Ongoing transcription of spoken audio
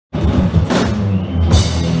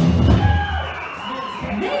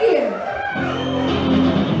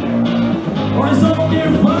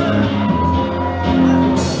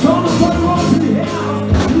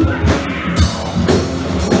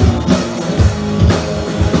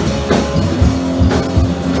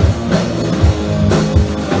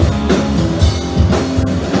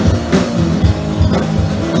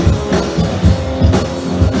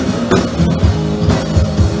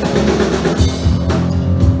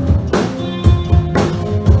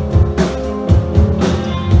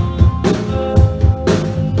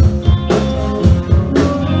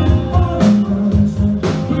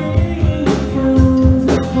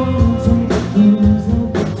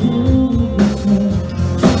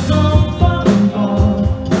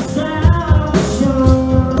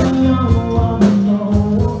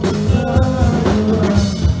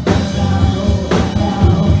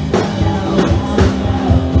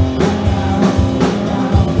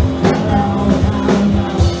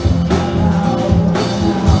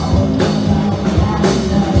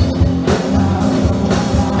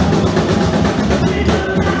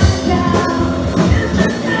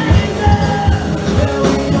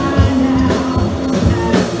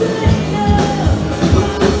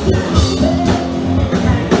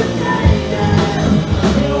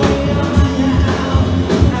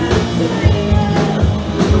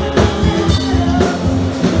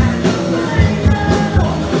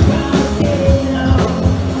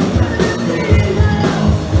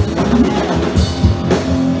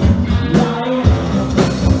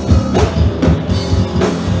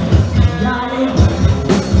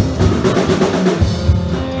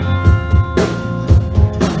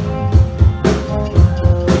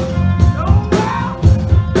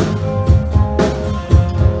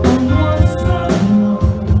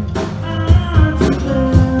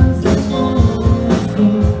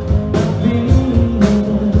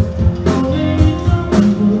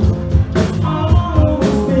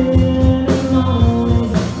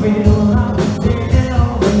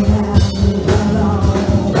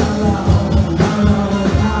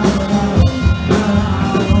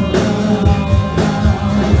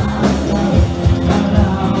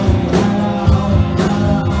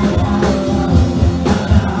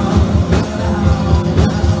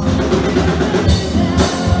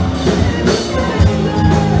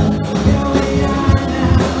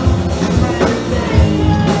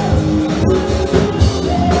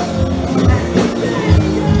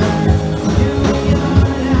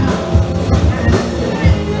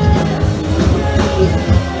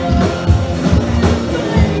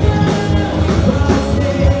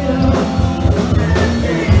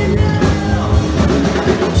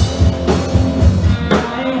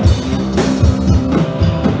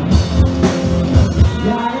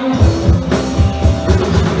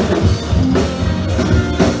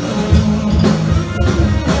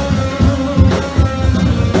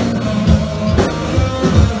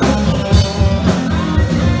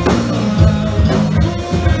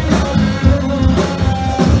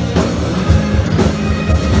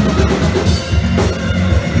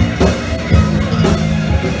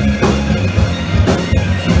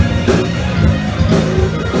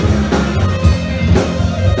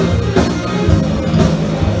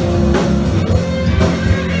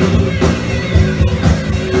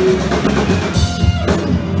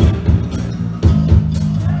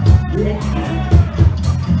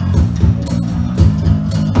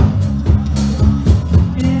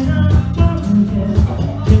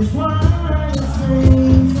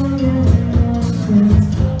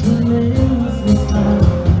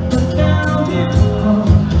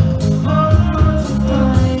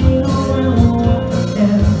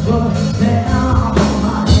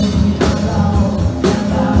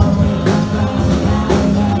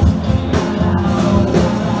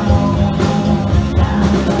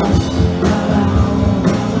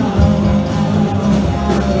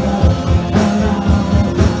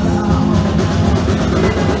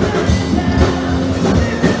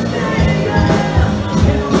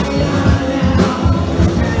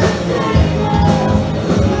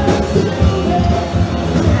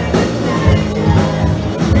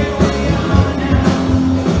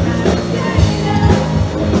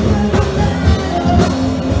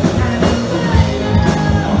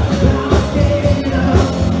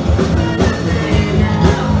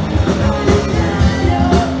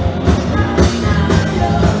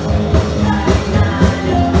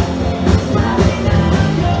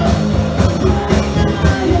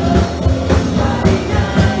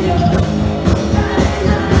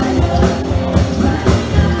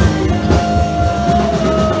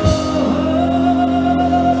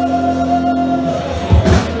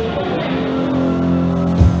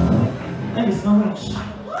you so much.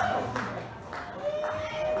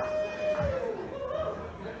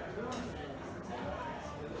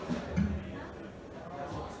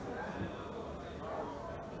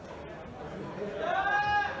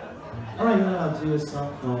 Alright, you know how to do a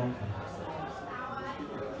song from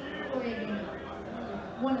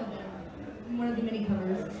one of them. One of the many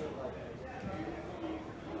covers.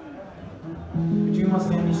 Could you once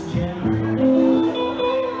again, Miss Jen?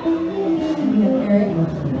 We have Eric.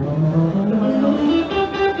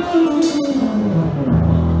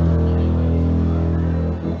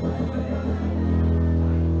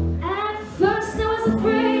 At first I was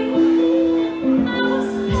afraid, I was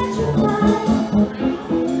petrified.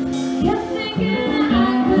 Kept thinking I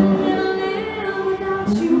could never live without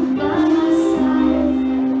you by my side.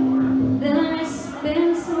 Then I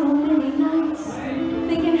spent so many nights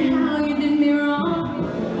thinking how you did me wrong.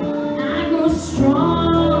 I grew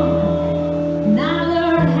strong, now I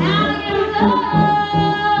learned how to get love.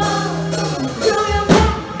 Throw your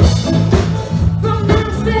back from my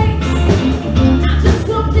mistakes. I just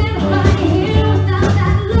walked in to find you here without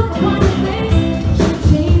that look upon your face. Should've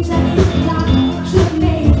changed that look, should've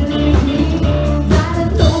made you leave me. I'd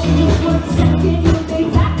have known just 1 second you'd be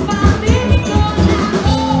back by me. Going now,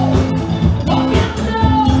 oh, walk out the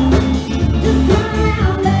door, just turn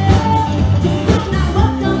around there. You're not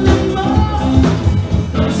welcome anymore.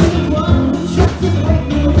 You're the one who tried to break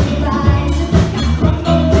me with your lies. You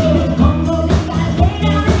think I crumbled, you gotta lay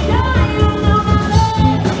down and die. You know my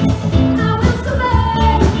love, I will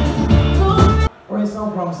survive. or a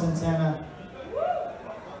song from Santana.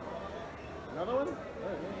 Another one?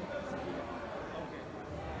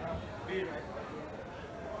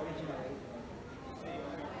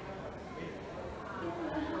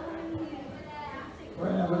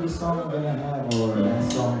 Wherever the song I'm gonna have, or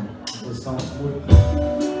that song, the song's with.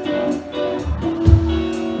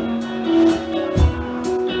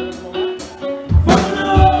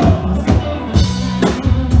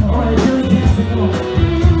 Alright, Billy Dancing, come on.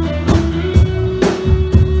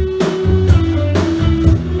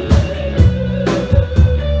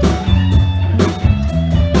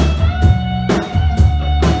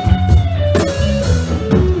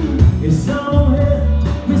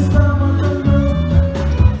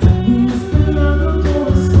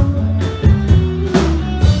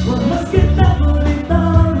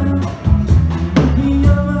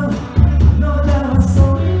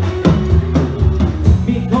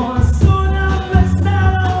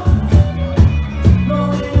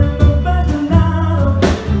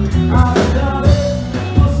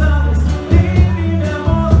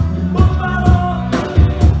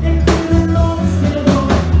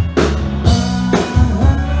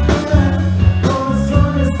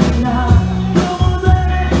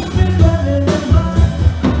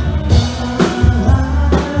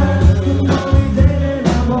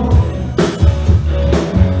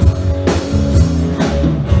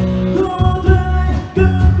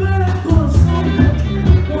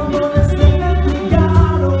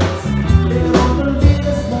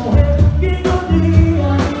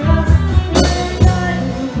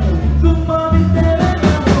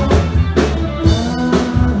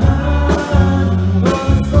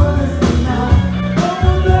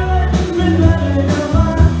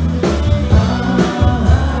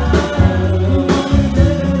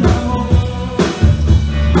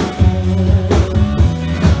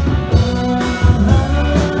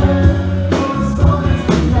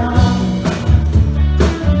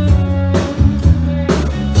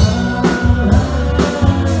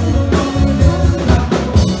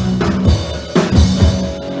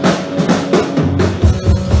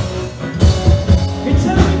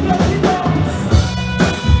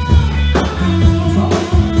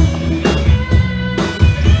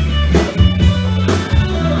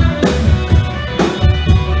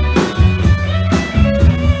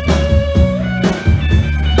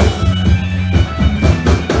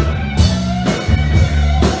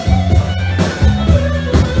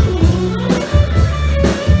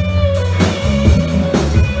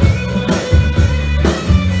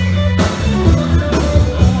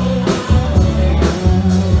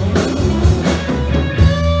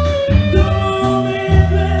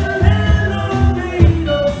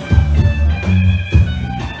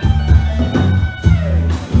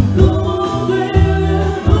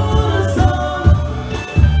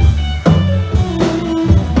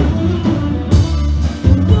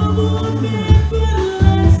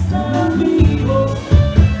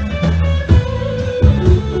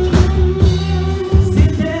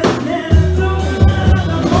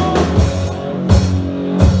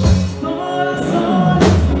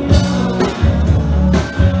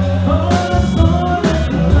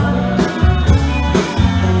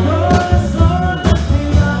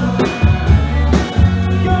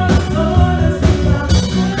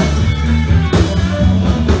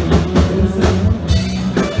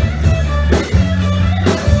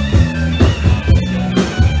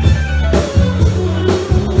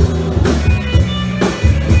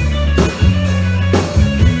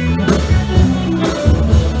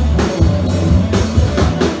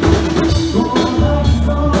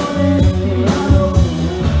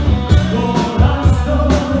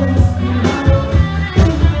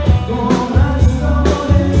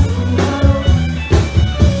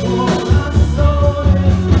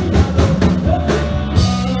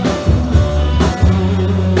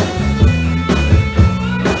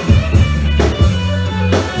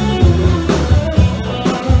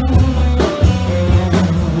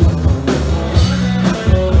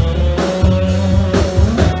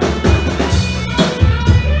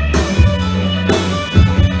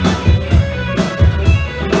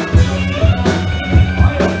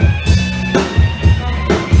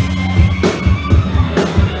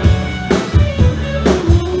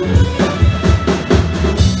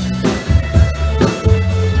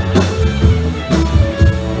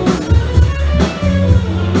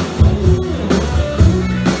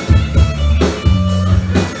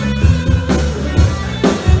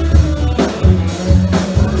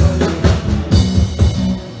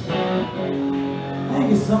 Thank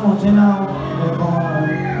you so much. And now we're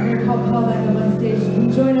We're gonna call Paul back up on stage. You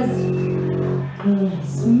can join us for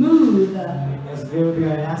Smooth. Yes, it will be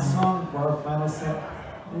our last song for our final set.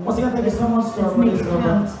 Once again, thank you so much to our Let's make producer, it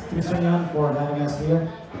count. to Mr. Yan, for having us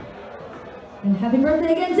here. And happy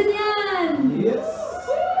birthday again to Nyan! Yes.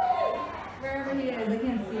 Wherever he is, I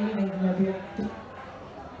can't see anything from up here.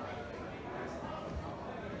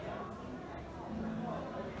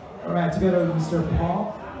 All right, together with Mr.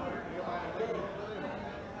 Paul.